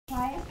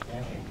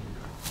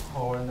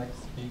Our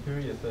next speaker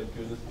is a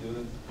good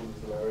student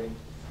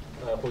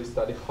who is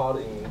study hard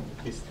in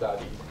his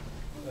study.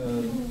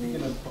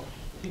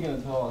 He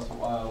can tell us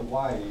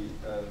why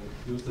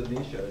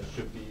euthanasia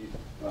should be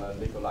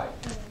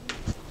legalized.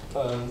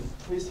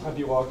 Please have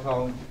you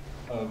welcome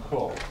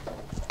Crow.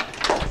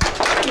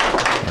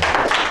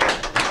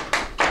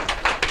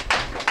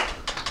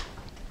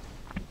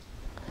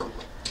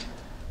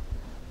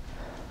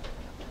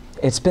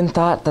 It's been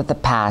thought that the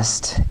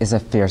past is a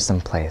fearsome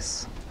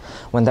place,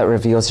 one that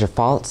reveals your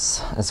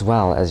faults as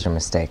well as your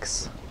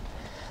mistakes.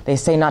 They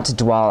say not to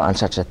dwell on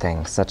such a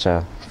thing, such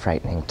a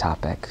frightening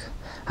topic.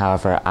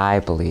 However, I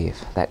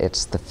believe that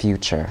it's the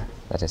future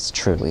that is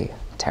truly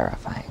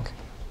terrifying.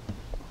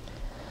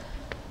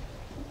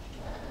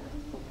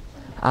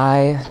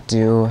 I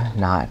do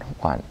not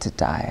want to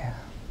die,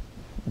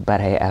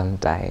 but I am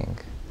dying,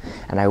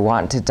 and I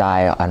want to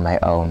die on my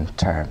own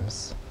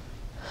terms.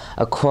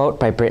 A quote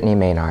by Brittany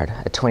Maynard,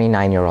 a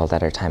 29-year-old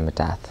at her time of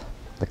death.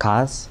 The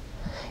cause?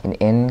 An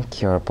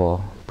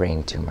incurable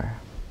brain tumor.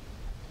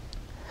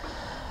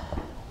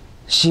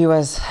 She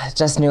was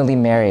just newly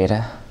married,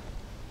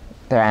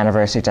 their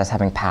anniversary just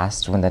having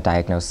passed when the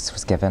diagnosis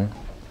was given.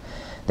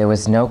 There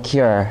was no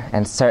cure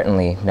and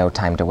certainly no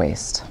time to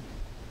waste.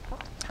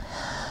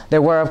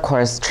 There were, of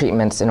course,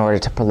 treatments in order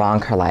to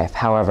prolong her life.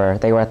 However,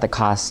 they were at the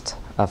cost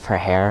of her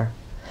hair,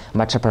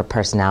 much of her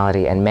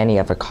personality, and many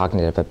of her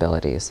cognitive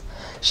abilities.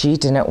 She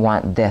didn't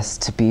want this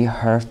to be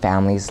her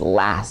family's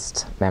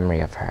last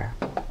memory of her.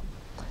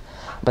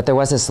 But there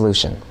was a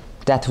solution: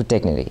 death with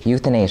dignity,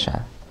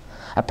 euthanasia,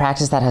 a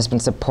practice that has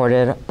been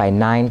supported by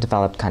 9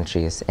 developed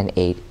countries and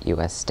 8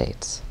 US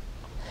states.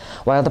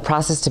 While the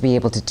process to be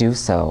able to do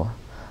so,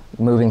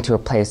 moving to a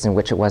place in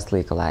which it was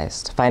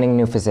legalized, finding a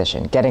new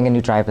physician, getting a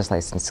new driver's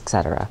license,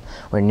 etc.,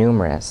 were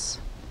numerous,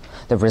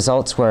 the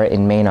results were,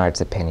 in Maynard's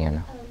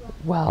opinion,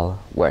 well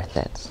worth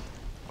it.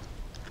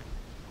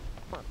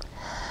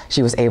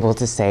 She was able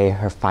to say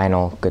her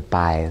final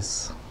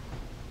goodbyes.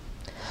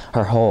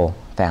 Her whole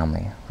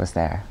family was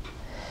there,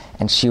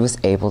 and she was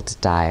able to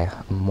die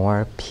a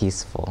more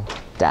peaceful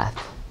death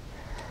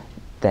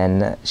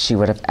than she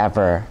would have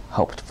ever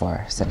hoped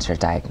for since her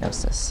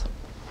diagnosis.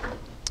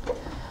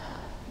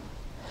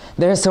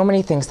 There are so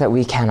many things that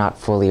we cannot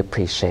fully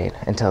appreciate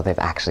until they've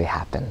actually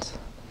happened.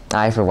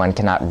 I, for one,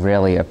 cannot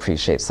really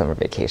appreciate summer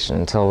vacation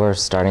until we're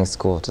starting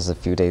school just a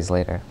few days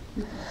later.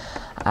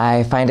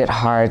 I find it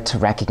hard to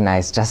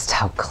recognize just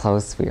how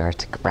close we are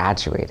to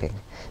graduating,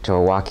 to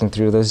walking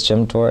through those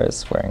gym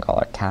doors, wearing all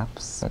our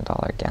caps and all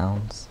our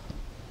gowns.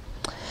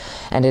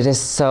 And it is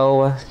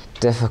so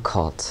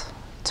difficult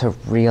to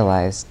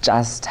realize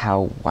just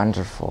how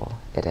wonderful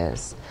it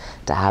is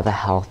to have a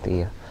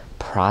healthy,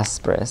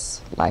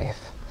 prosperous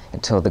life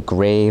until the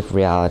grave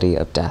reality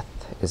of death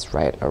is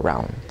right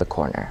around the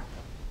corner.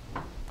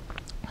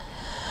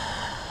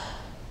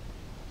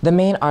 The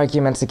main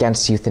arguments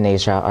against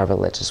euthanasia are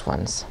religious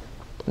ones.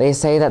 They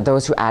say that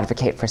those who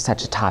advocate for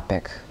such a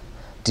topic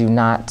do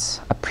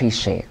not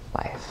appreciate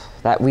life,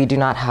 that we do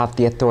not have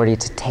the authority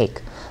to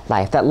take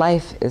life, that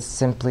life is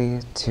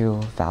simply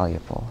too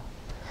valuable.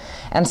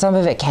 And some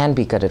of it can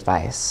be good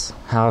advice.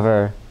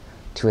 However,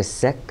 to a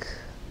sick,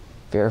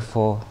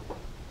 fearful,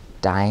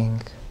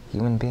 dying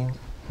human being,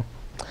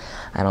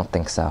 I don't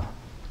think so.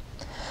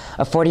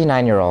 A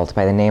 49-year-old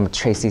by the name of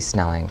Tracy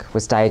Snelling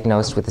was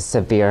diagnosed with a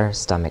severe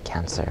stomach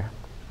cancer.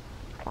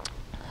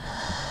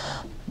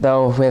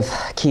 Though with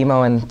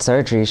chemo and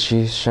surgery,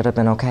 she should have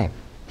been okay.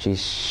 She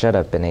should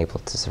have been able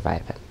to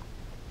survive it.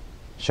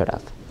 Should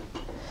have.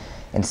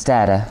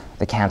 Instead,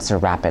 the cancer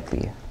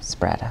rapidly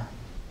spread.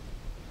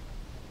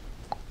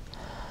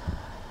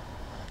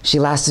 She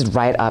lasted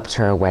right up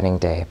to her wedding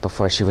day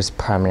before she was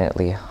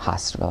permanently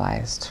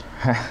hospitalized.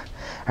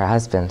 Her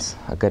husband,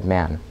 a good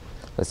man,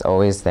 was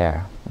always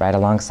there, right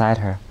alongside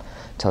her,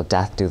 till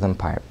death do them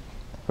part,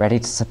 ready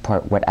to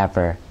support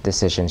whatever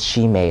decisions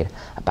she made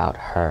about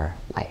her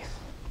life.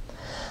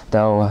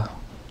 Though,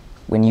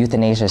 when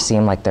euthanasia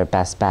seemed like their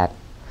best bet,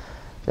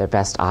 their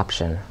best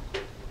option,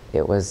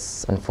 it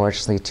was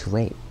unfortunately too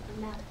late.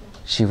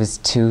 She was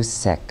too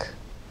sick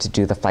to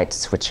do the flight to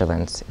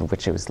Switzerland in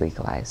which it was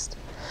legalized.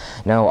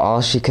 No,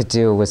 all she could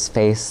do was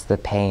face the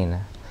pain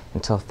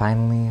until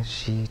finally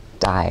she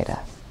died,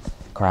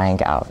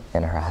 crying out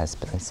in her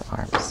husband's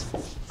arms.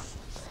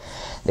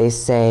 They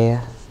say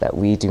that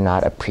we do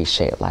not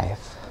appreciate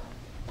life,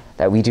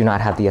 that we do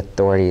not have the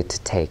authority to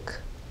take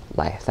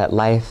life, that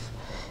life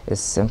is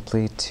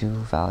simply too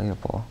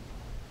valuable.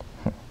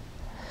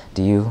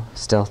 Do you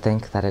still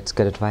think that it's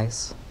good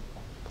advice?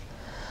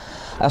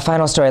 A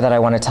final story that I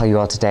want to tell you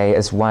all today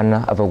is one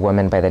of a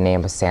woman by the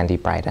name of Sandy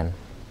Bryden.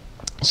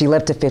 She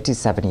lived to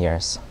 57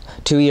 years.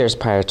 2 years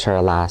prior to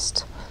her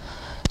last,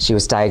 she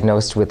was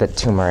diagnosed with a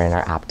tumor in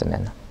her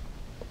abdomen.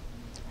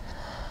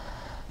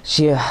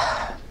 She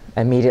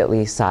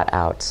immediately sought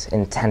out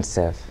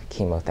intensive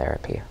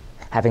chemotherapy,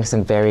 having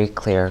some very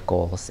clear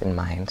goals in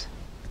mind.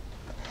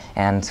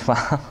 And,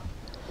 well,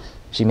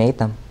 she made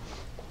them.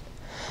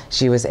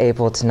 She was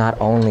able to not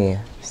only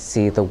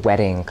see the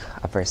wedding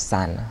of her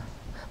son,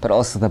 but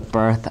also the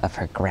birth of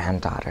her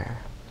granddaughter.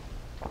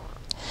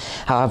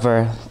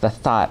 However, the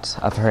thought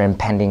of her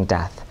impending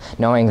death,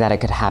 knowing that it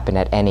could happen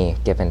at any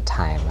given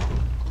time,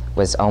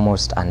 was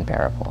almost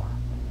unbearable.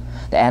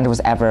 The end was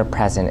ever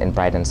present in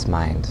Bryden's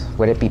mind.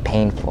 Would it be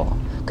painful?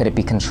 Could it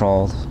be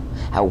controlled?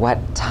 At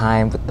what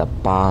time would the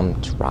bomb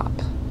drop?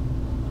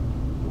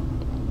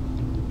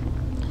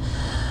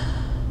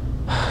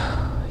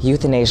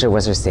 Euthanasia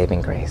was her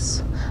saving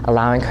grace,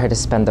 allowing her to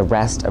spend the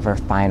rest of her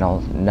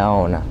final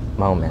known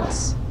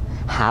moments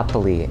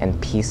happily and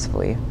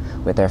peacefully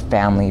with her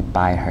family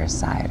by her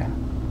side.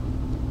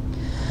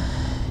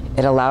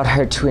 It allowed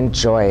her to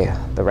enjoy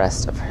the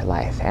rest of her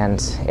life,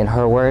 and in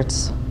her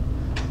words,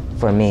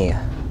 for me,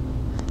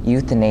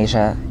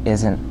 euthanasia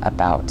isn't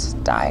about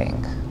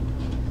dying.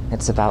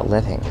 It's about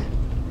living.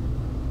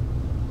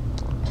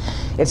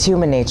 It's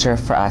human nature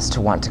for us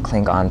to want to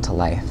cling on to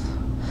life.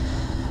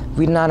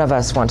 None of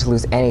us want to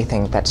lose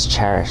anything that's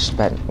cherished,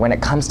 but when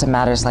it comes to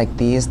matters like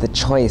these, the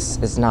choice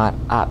is not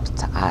up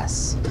to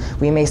us.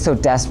 We may so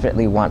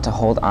desperately want to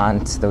hold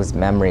on to those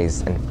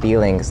memories and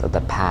feelings of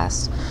the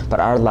past, but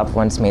our loved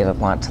ones may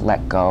want to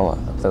let go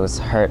of those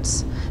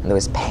hurts and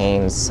those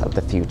pains of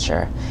the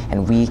future,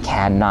 and we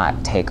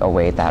cannot take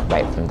away that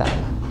right from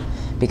them.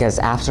 Because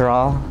after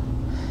all,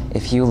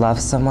 if you love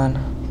someone,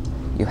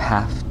 you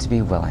have to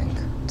be willing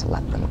to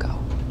let them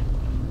go.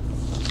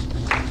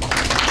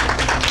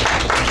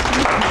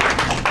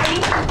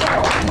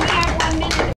 Thank you.